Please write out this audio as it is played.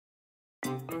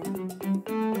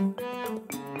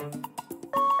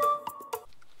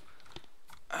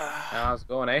How's it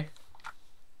going, eh?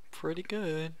 Pretty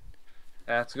good.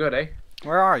 That's good, eh?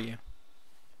 Where are you?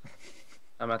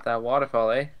 I'm at that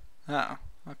waterfall, eh? Oh,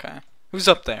 okay. Who's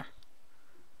up there?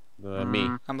 Me.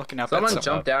 I'm looking up at Someone some.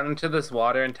 jump down into this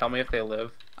water and tell me if they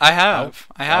live. I have.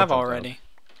 I I'll have jump already.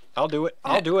 I'll do it.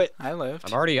 I'll do it. I lived.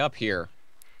 I'm already up here.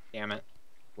 Damn it.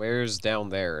 Where's down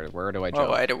there? Where do I Whoa,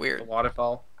 jump? I had a The weird.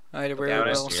 waterfall. I had a Down weird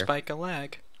is little here. spike of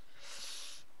lag.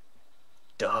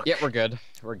 Duck. Yeah, we're good.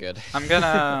 We're good. I'm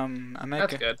gonna.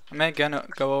 That's good. I'm gonna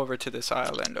go over to this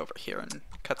island over here and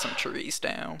cut some trees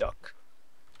down. Duck.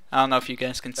 I don't know if you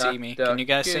guys can see me. Can you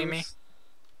guys see me?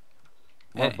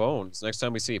 More Hey. bones. Next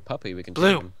time we see a puppy, we can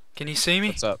Blue. take him. Can you see me?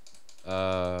 What's up?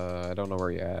 I don't know where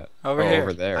you're at. Over Oh, here.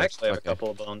 over there. I actually have Okay. a couple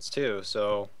of bones too,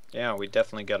 so yeah, we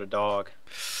definitely got a dog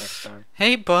next time.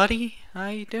 Hey, buddy. How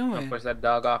you I'll doing? push that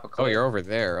dog off a cliff. Oh, you're over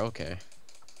there. Okay.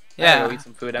 I gotta Yeah. go eat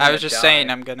some food. I I'm was gonna just die. saying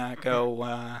I'm gonna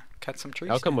go cut some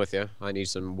trees. I'll come with you. I need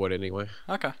some wood anyway.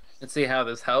 Okay. Let's see how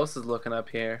this house is looking up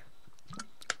here.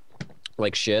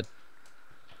 Like shit.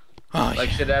 Oh, Like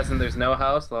yeah. shit as in there's no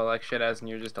house, or like shit as in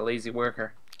you're just a lazy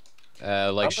worker.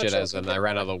 Like much shit else as is in there? I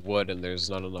ran out of wood and there's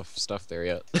not enough stuff there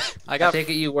yet. I I got take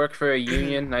it you work for a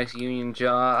union, nice union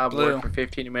job, Blue. work for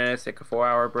 15 minutes, take a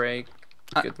 4-hour break.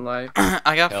 I- Good life.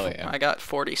 Hell yeah. I got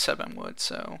 47 wood.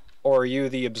 So Or are you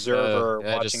the observer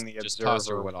yeah, watching the just toss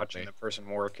your observer wood on watching me. the person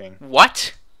working?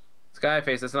 what?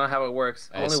 Skyface, that's not how it works.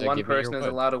 I Only said one give me your person is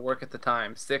wood. allowed to work at the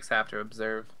time. 6 have to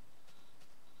observe.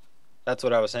 That's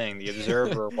what I was saying. The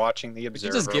observer watching the Did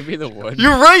observer. you just give me the wood? You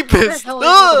rapist! hell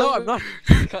No, I'm not.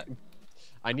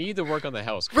 I need to work on the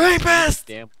house. Chris. I need Rapist!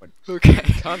 Damn wood. Okay.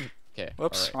 Come. Okay.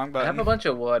 Whoops, alright. wrong I have button. a bunch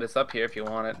of wood. It's up here if you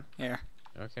want it. Here.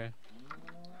 Okay.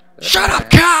 Shut up,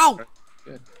 cow!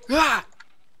 Good. Ah!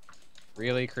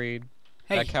 Really, Creed?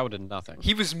 Hey, That cow did nothing.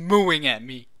 he was mooing at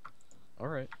me. All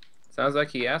right. Sounds like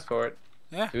he asked for it.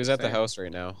 Yeah. Who's at the Same. house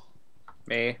right now?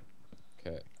 Me.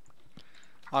 Okay.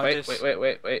 I'll Wait, just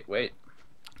wait.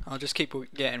 I'll just keep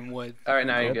getting wood. Alright,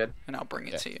 now you're Nope. good. And I'll bring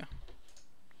it Yeah. to you.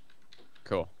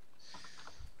 Cool.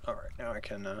 All right, now I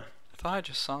can. I thought I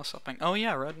just saw something. Oh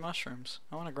yeah, red mushrooms.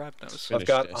 I want to grab those. Finish I've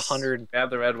got this. 100. Grab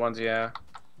the red ones, yeah.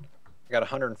 I got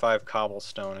 105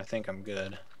 cobblestone. I think I'm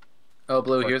good. Oh,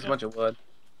 Blue, Right here's a now. bunch of wood.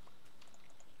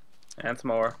 And some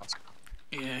more.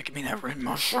 Yeah, give me that red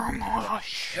mushroom. Oh,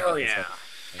 Hell yeah.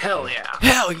 Hell yeah.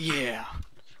 hell yeah!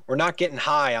 We're not getting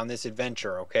high on this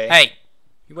adventure, okay? Hey,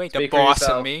 you ain't the Speak for boss of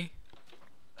yourself. me.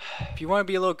 If you want to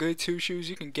be a little good two shoes,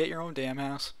 you can get your own damn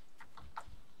house.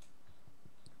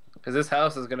 Because this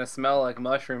house is going to smell like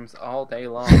mushrooms all day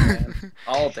long, man.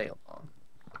 All day long.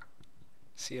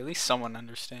 See, at least someone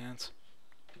understands.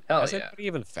 Hell Has yeah. anybody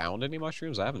even found any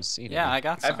mushrooms? I haven't seen Yeah, any. I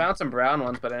got I some. found some brown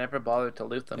ones, but I never bothered to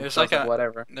loot them. There's so I was like a-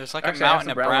 whatever. There's like Actually, a I have mountain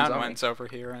some of brown brown ones on me. ones over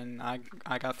here, and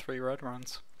I got 3 red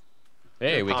ones.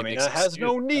 Hey, we can make Pamina some has stew.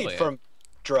 no Hell need yeah. for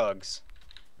drugs.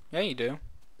 Yeah, you do.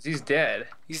 'Cause he's dead.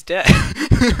 He's dead.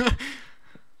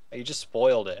 You just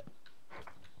spoiled it.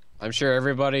 I'm sure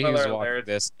everybody who's Spoiler watching alert.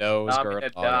 this knows Pamina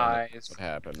Gurren Lagann. dies. That's what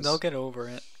happens. They'll get over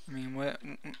it. I mean, what?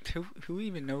 Who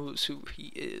even knows who he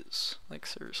is? Like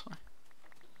seriously.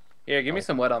 Here, give me Oh.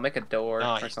 some wood. I'll make a door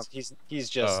No, or something. he's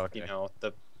just Oh, okay. you know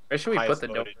the Where should we put highest the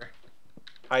door? voted.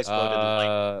 highest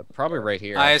voted. Probably right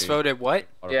here. Highest actually. voted what?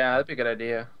 Yeah, that'd be a good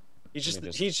idea. He's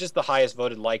just the highest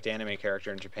voted liked anime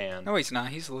character in Japan. No, he's not.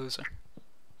 He's a loser.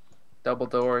 Double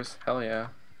doors. Hell yeah.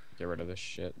 Get rid of this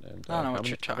shit. And, I don't know how what many,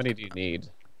 you're how many talking do you need?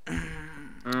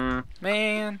 Mm.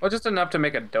 Man, Well, just enough to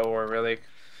make a door, really.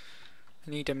 I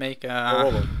need to make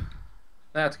Oh.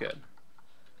 That's good.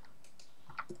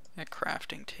 a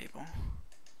crafting table.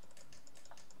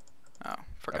 Oh,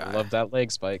 forgot. I love that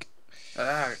leg spike.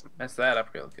 Ah, messed that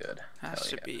up real good. Has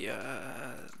Hell to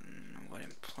yeah. be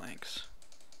wooden planks.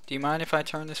 Do you mind if I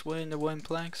turn this wood into wooden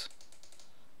planks?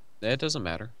 It doesn't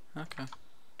matter. Okay. You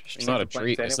It's need not the a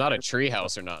tree. planks It's not a anyway. tree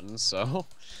house or nothing. So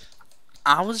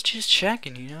I was just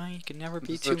checking. You know, you can never be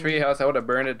This is a too. tree house. I would have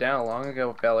burned it down long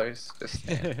ago, fellers. Just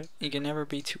You can never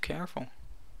be too careful.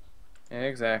 yeah,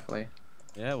 exactly.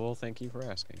 yeah. Well, thank you for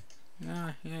asking.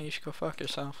 Yeah, you should go fuck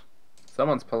yourself.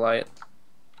 Someone's polite.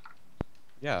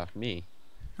 Yeah, me.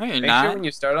 No, you're Make not. sure when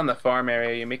you start on the farm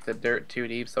area, you make the dirt too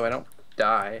deep so I don't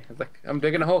die. It's like I'm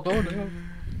digging a hole. Oh, no.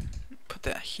 Put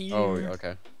that here. Oh,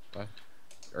 okay. What?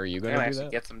 Are you I'm gonna gonna do actually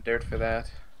that? get some dirt for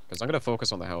that. Because I'm gonna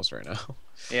focus on the house right now.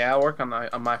 Yeah, I'll work on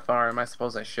my farm. I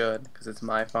suppose I should, because it's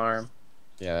my farm.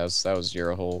 Yeah, that was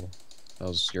your whole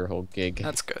gig.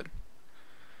 That's good.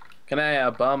 Can I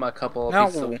bum a couple of No.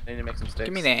 pieces of wood? I need to make some sticks.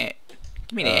 Give me that.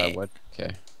 Give me that. What?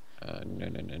 Okay. No. Here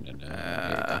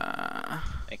you go.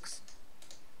 Thanks.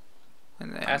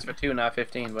 And then, Asked for 2, not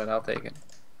 15, but I'll take it.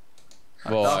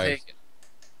 Well, I'll I take it.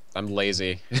 I'm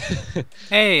lazy.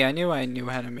 Hey, I knew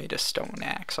how to make a stone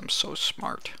axe. I'm so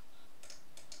smart.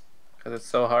 Because it's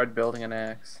so hard building an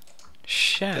axe.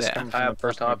 Shut This up. comes I from the have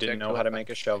person who object didn't know how to weapon. make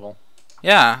a shovel.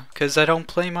 Yeah, because I don't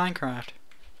play Minecraft.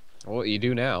 Well, you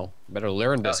do now. Better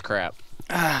learn this crap.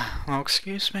 Ah, well,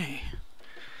 excuse me.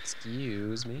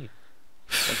 Excuse me.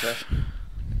 Okay.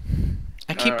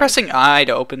 I keep Alright. pressing I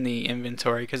to open the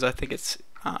inventory because I think it's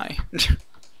I.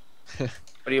 What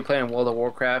are you playing? World of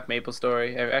Warcraft, Maple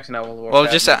Story? Actually, not World of Warcraft.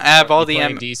 Well, just I have all You the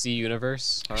playing DC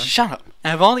Universe? Huh? Shut up. I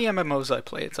have all the MMOs I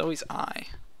play. It's always I.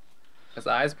 Because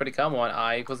I is pretty common one.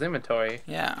 I equals inventory.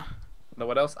 Yeah. Know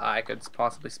what else I could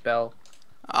possibly spell?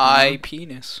 I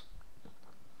penis.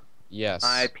 Yes.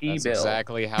 IP that's bill.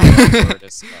 exactly how that word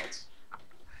is spelled.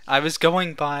 I was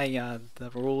going by the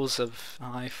rules of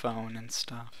iPhone and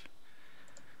stuff.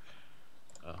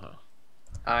 Uh-huh.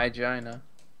 I Gina.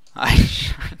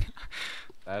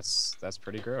 That's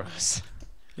pretty gross.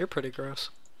 You're pretty gross.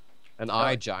 An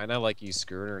eye-gina, like you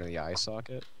screwed her in the eye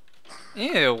socket?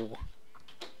 Ew.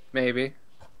 Maybe.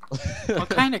 What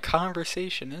kind of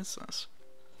conversation is this?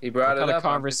 He brought What it kind up. of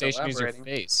conversation I'm is your just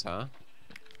face, huh?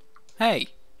 Hey.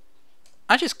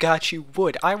 I just got you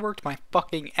wood. I worked my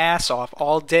fucking ass off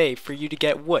all day for you to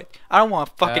get wood. I don't want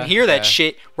to fucking hear that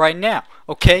shit right now,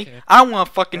 okay? I don't want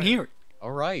to fucking hear it.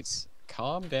 Alright.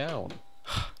 Calm down.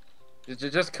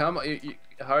 Just come.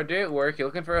 Hard day at work. You're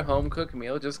looking for a home cooked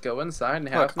meal. Just go inside and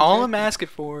have Look, some all I'm chicken. asking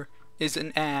for is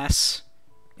an ass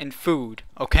and food,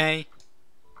 okay?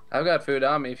 I've got food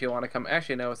on me if you want to come.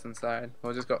 Actually, no, it's inside.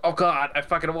 We'll just go. Oh God, I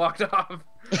fucking walked off.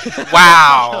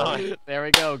 Wow. There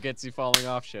we go. Gets you falling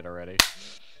off shit already.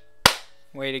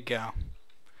 Way to go.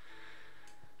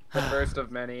 The first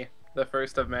of many. The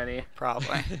first of many.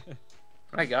 Probably.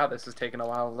 My God, this is taking a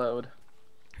while to load.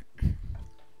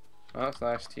 Oh,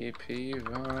 slash TP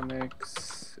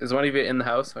Vonix. Is one of you in the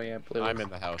house? Oh yeah, blue. I'm in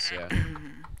the house, yeah.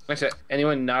 Actually,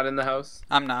 anyone not in the house?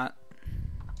 I'm not.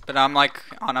 But I'm like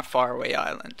on a faraway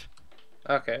island.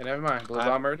 Okay, never mind. Blue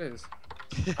bomber it is.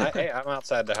 Hey, I'm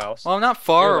outside the house. Well, I'm not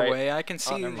far You're right. away. I can Oh,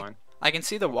 see never mind. I can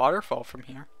see the waterfall from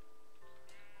here.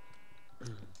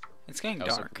 It's getting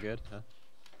House dark. looking good, huh?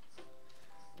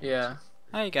 Yeah.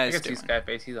 How you I guys can see doing?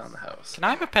 Skyface. He's on the house. Can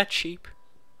I have a pet sheep?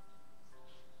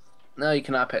 No, you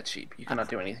cannot pet sheep. You cannot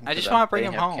do anything. I to just them. want to bring They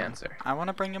him have home. Cancer. I want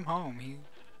to bring him home. He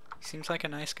seems like a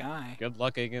nice guy. Good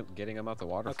luck getting him out the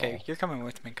waterfall. Okay, you're coming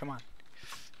with me. Come on.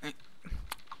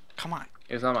 Come on.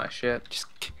 He was on my shit. Just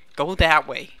go that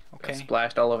way. Got Okay.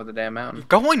 splashed all over the damn You're mountain.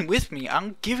 going with me. I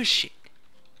don't give a shit.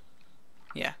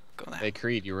 Yeah, go that Hey, way.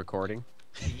 Creed, you recording?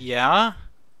 Yeah?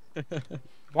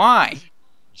 Why?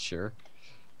 Sure.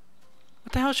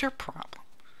 What the hell's your problem?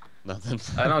 Nothing.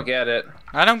 I don't get it.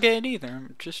 I don't get it either.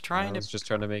 I'm just I trying was just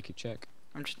trying to make you check.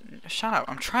 I'm just shut up.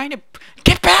 I'm trying to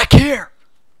get back here.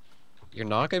 You're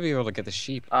not gonna be able to get the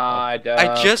sheep. I don't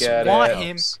I just get want it.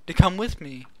 him to come with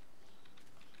me.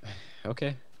 Okay.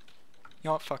 You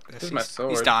know what? Fuck this. This is my He's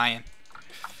sword. dying.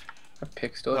 A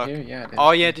pig still Look, here? Yeah, it is.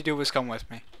 All you had to do was come with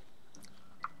me.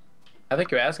 I think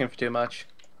you're asking for too much.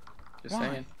 Just Why?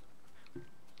 saying.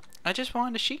 I just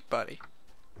wanted a sheep buddy.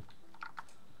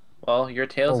 Well, your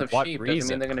tails For of what sheep doesn't reason?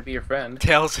 mean they're gonna be your friend.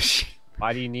 Tails of sheep.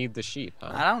 Why do you need the sheep,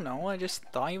 huh? I don't know. I just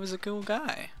thought he was a cool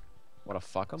guy. Wanna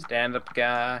fuck him? Stand-up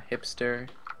guy, hipster.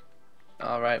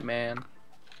 All right, man.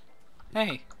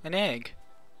 Hey, an egg.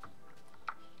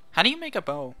 How do you make a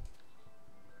bow?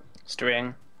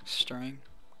 String String.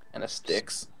 and a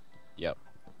sticks. Yep.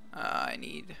 I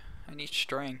need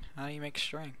string. How do you make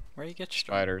string? Where do you get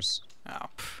string? Spiders. Oh.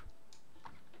 Pff.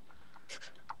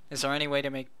 Is there any way to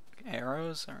make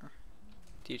arrows, or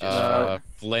do you just?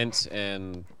 Flint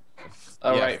and.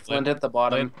 Oh yeah, right, flint at the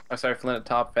bottom. Oh sorry, flint at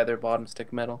top, feather bottom,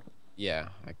 stick middle. Yeah,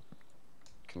 I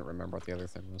can't remember what the other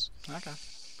thing was. Okay.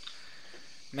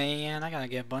 Man, I gotta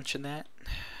get a bunch of that.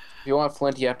 If you want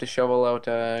flint, you have to shovel out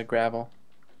gravel.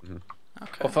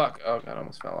 Okay. Oh fuck! Oh god, I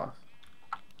almost fell off.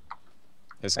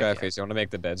 Hey, Okay. Skyface, you wanna make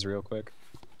the beds real quick?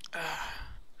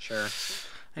 Sure.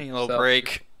 I need a little So-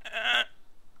 break.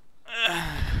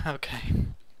 Okay.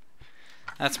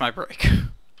 That's my break.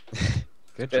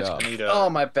 Good Bitch, job. I need a, Oh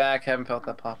my back! Haven't felt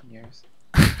that pop in years.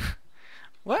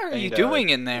 What are I you need, doing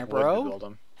in there, wood to bro? build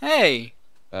 'em. Hey,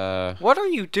 Uh, what are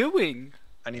you doing?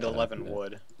 I need Yeah, 11 yeah.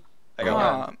 wood. I got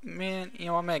one. Oh man, you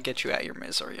know I'm gonna get you out of your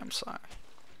misery. I'm sorry.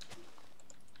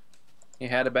 You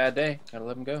had a bad day. Gotta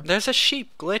let him go. There's a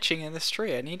sheep glitching in this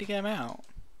tree. I need to get him out.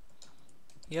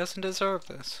 He doesn't deserve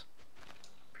this.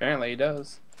 Apparently he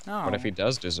does. No. what if he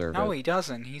does deserve No, it? he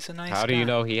doesn't. He's a nice How guy. do you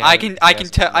know he I hasn't- can he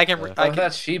hasn't tell. I met can. the- I Oh, can.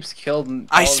 that sheep's killed.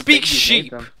 I all the speak babies, sheep.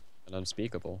 ate them. An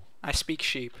unspeakable. I speak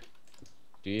sheep.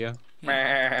 Do you?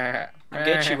 I'll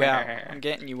get you out. I'm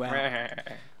getting you out.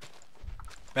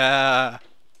 Ah.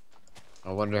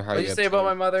 I wonder how What you did you say about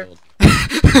my obtained mother?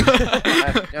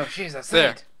 gold. No, she's a There.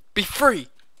 saint. Be free!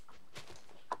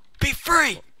 Be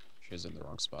free! She's in the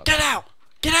wrong spot. Get out!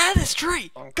 Get out of this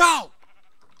tree! Go!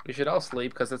 We should all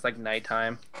sleep because it's like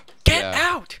nighttime. Get Yeah.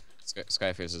 out!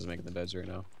 Skyface is making the beds right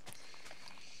now.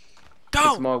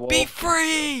 It's more Go! Be wolf.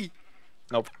 free!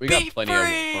 Nope. We Be got plenty of wood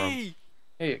for him. free!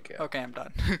 Here you go. Okay, I'm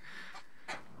done.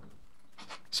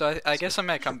 So I guess I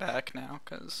may come back now,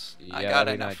 because I Yeah, got that'd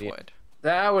be an enough idea. wood.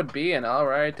 That would be an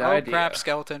alright Oh idea. crap,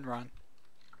 skeleton, run.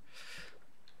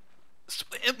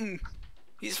 Swim!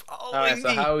 He's following Alright, so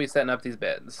me! how are we setting up these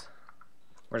beds?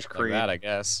 Where's Like Creed? that, I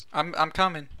guess. I'm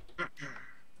coming.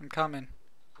 I'm coming.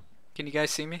 Can you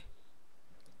guys see me?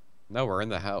 No, we're in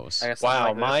the house. I guess Wow,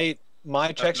 something like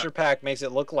my texture pack makes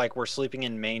it look like we're sleeping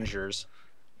in mangers.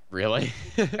 Really?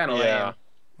 this. Kinda Yeah. lame.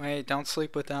 Wait, don't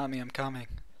sleep without me, I'm coming.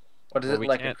 What is Well, it, we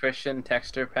like a can't. Christian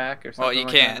texture pack or something? Well, you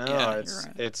like can't. that? No, Yeah, it's you're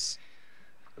right. it's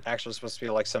actually supposed to be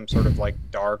like some sort of like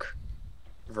dark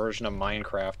version of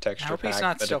Minecraft I texture hope pack. he's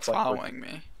not but still it's like following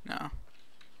me. No.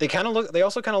 They kind of look. They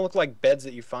also kind of look like beds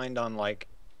that you find on like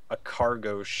a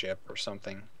cargo ship or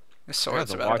something. This I have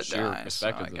sword's to about watch to your die, so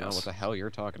perspective I to know guess. what the hell you're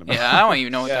talking about. Yeah, I don't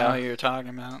even know what the Yeah. hell you're talking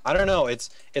about. I don't know. It's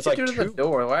What like you do to the two.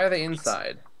 door? Why are they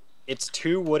inside? It's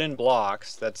two wooden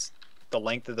blocks. That's the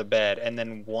length of the bed, and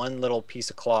then one little piece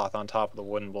of cloth on top of the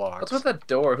wooden blocks. What's with the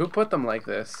door? Who put them like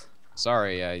this?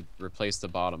 Sorry, I replaced the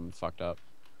bottom and fucked up.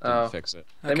 Didn't Oh. fix it.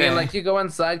 I mean, like, you go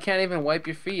inside, can't even wipe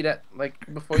your feet at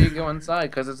like before you go inside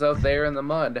because it's out there in the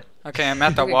mud. Okay, I'm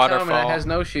at the Look at Common, waterfall. it has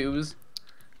no shoes.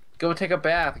 Go take a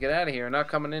bath. Get out of here. Not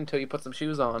coming in until you put some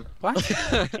shoes on. What?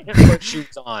 Put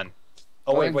shoes on.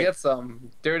 Oh Go wait, and wait. get some.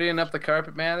 Dirtying up the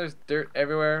carpet, man. There's dirt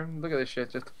everywhere. Look at this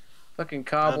shit. Just fucking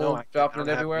cobble, No, I dropping don't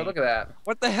it have everywhere. any. Look at that.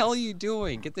 What the hell are you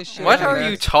doing? Get this shit What out are of you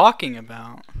here. talking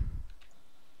about?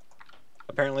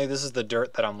 Apparently, this is the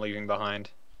dirt that I'm leaving behind.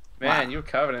 Man, Wow. you're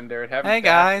covered in dirt. Having Hey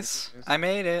baths guys, is- I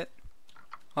made it.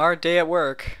 Hard day at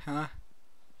work, huh?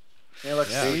 Yeah, look,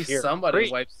 Yeah. see, Here, somebody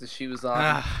Creed. wipes the shoes on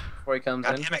Ah. before he comes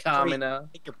God in. damn it, Common, Creed.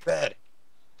 Take your bed.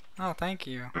 Oh, thank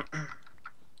you.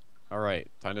 Alright,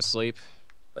 time to sleep.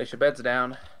 place your beds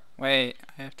down. Wait,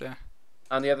 I have to.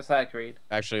 On the other side, Creed.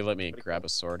 Actually, let me grab a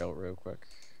sword out real quick.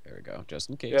 There we go, just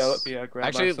in case. grab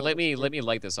Actually, let me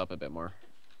light this up a bit more.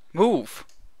 Move!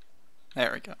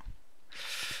 There we go.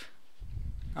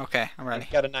 Okay, I'm ready.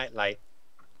 Got a nightlight.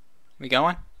 We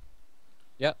going?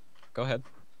 Go ahead.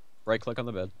 Right click on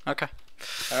the bed. Okay.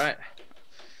 Alright.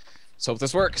 Let's hope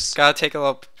this works. Gotta take a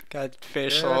little. Gotta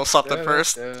finish a little something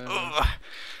first. Ugh. Ugh.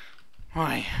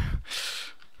 Why?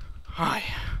 Why?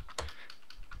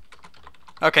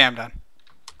 Okay, I'm done.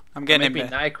 I'm getting in Make me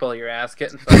bed. NyQuil your ass.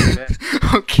 Get in fucking bed.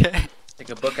 Okay. Take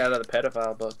a book out of the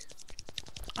pedophile book.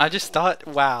 I just thought,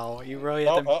 wow, you really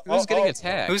had to. Who's getting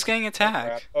attacked? Who's getting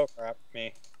attacked? Oh crap,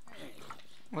 me.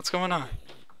 What's going on?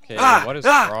 Okay, what is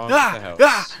wrong with the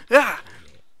house?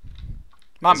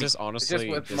 Mommy. Is this It's just honestly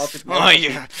with this- multiple. Oh,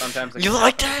 yeah. Sometimes it You can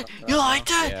like happen, that? but, You like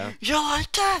that? Yeah. You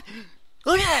like that?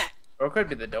 Look at that! Or it could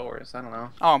be the doors. I don't know.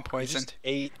 Oh, I'm You poisoned. just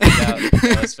ate Yeah,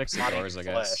 let's fix the rotting doors, I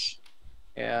guess. flesh.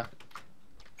 Yeah.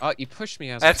 Oh, you pushed me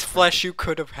as That's I was flesh you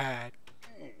could have had.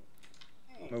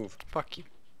 Move. Fuck you.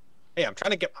 Hey, I'm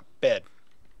trying to get my bed.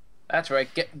 That's right.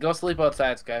 Go sleep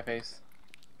outside, Skyface.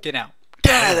 Get out.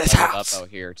 Get out of this leveled house! up out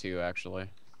here too, actually.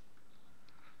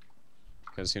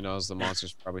 Because who knows, the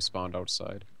monsters probably spawned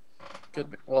outside.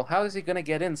 Good. Well, how is he gonna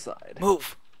get inside?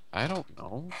 Move. I don't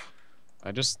know.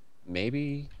 I just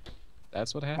maybe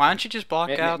that's what happened. Why don't you just block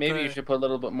out Maybe the... you should put a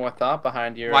little bit more thought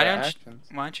behind your Why don't you- actions.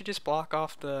 Why don't you just block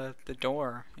off the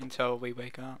door until we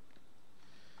wake up?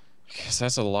 Because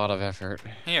that's a lot of effort.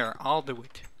 Here, I'll do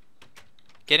it.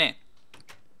 Get in.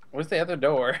 Where's the other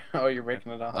door? Oh, you're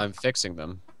breaking it off. I'm fixing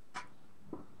them.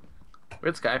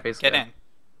 Where'd Skyface Get go? in.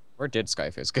 Where did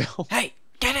Skyface go? Hey,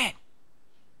 get in!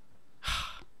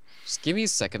 Just give me a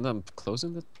second. I'm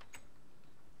closing the.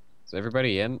 Is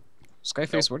everybody in?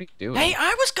 Skyface, what are you doing? Hey,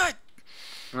 I was good!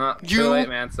 Oh, You- Too late,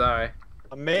 man. Sorry.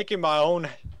 I'm making my own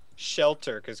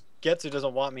shelter because Getsu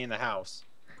doesn't want me in the house.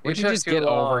 Would you took just too get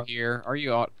over long. here? Are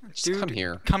you out? Just Dude, come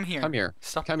here. Come here. Come here.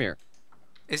 Stop. Come here.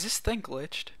 Is this thing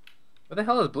glitched? What the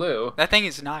hell is blue? That thing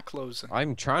is not closing.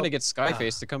 I'm trying to get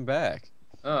Skyface to come back.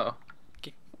 Oh.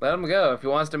 G- Let him go. If he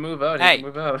wants to move out, Hey. he can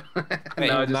move out. Hey.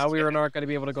 No, Now just we are not going to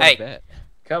be able to go Hey. to bed.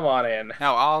 come on in.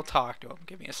 No, I'll talk to him.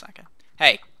 Give me a second.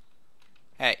 Hey.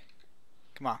 Hey.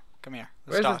 Come on. Come here.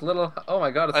 Let's Where's talk. this little? Oh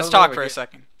my God! It's Let's over talk over for a here.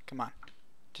 second. Come on.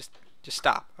 Just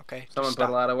stop, okay? Just Someone stop.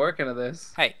 put a lot of work into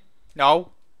this. Hey. No.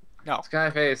 No.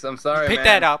 Skyface, I'm sorry, Pick man.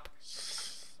 that up.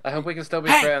 I hope we can still be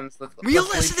Hey, friends. Let's will you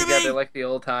sleep listen to together me? like the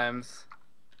old times.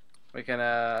 We can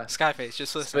Skyface,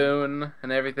 just listen. spoon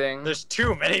and everything. There's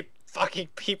too many fucking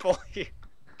people here.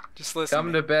 Just listen.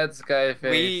 Come to bed, Skyface.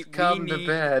 We Come to need-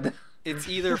 bed. It's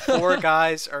either 4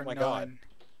 guys or Oh my none. God.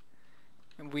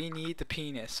 And we need the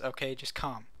penis, okay? Just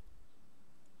come.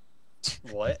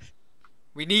 What?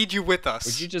 We need you with us.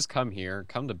 Would you just come here?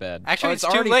 Come to bed. Actually, Oh, it's too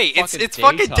already late. It's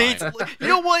fucking daytime. daytime. You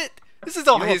know what? This is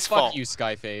all You know what? his Fuck fault. you,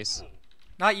 Skyface.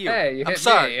 Not you. Hey, you I'm hit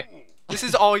sorry. me. This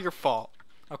is all your fault.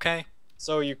 Okay?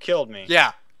 So you killed me.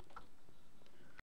 Yeah.